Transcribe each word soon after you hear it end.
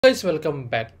Guys, welcome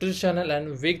back to the channel,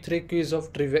 and week 3 quiz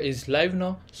of trivia is live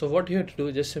now. So what you have to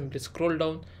do, just simply scroll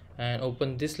down and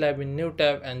open this lab in new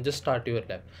tab and just start your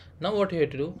lab. Now what you have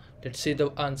to do, let's see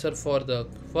the answer for the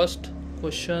first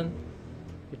question.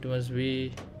 It must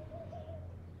be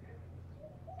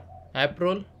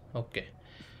April. Okay,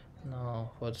 now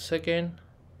for the second,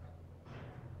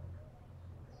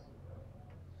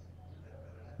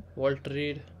 Walt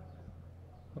Reed.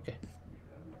 Okay,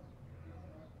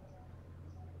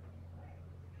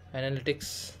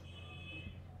 analytics.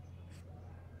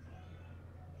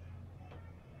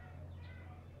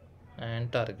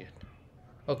 And target.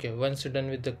 Okay, once you're done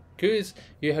with the quiz,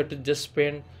 you have to just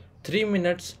spend 3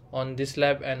 minutes on this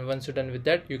lab, and once you're done with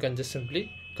that, you can just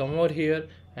simply come over here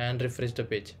and refresh the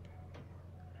page.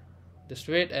 Just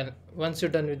wait, and once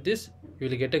you're done with this, you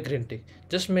will get a green tick.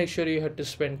 Just make sure you have to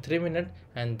spend 3 minutes,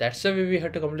 and that's the way we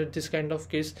have to complete this kind of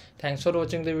quiz. Thanks for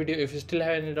watching the video. If you still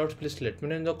have any doubts, please let me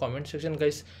know in the comment section,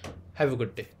 guys. Have a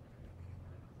good day.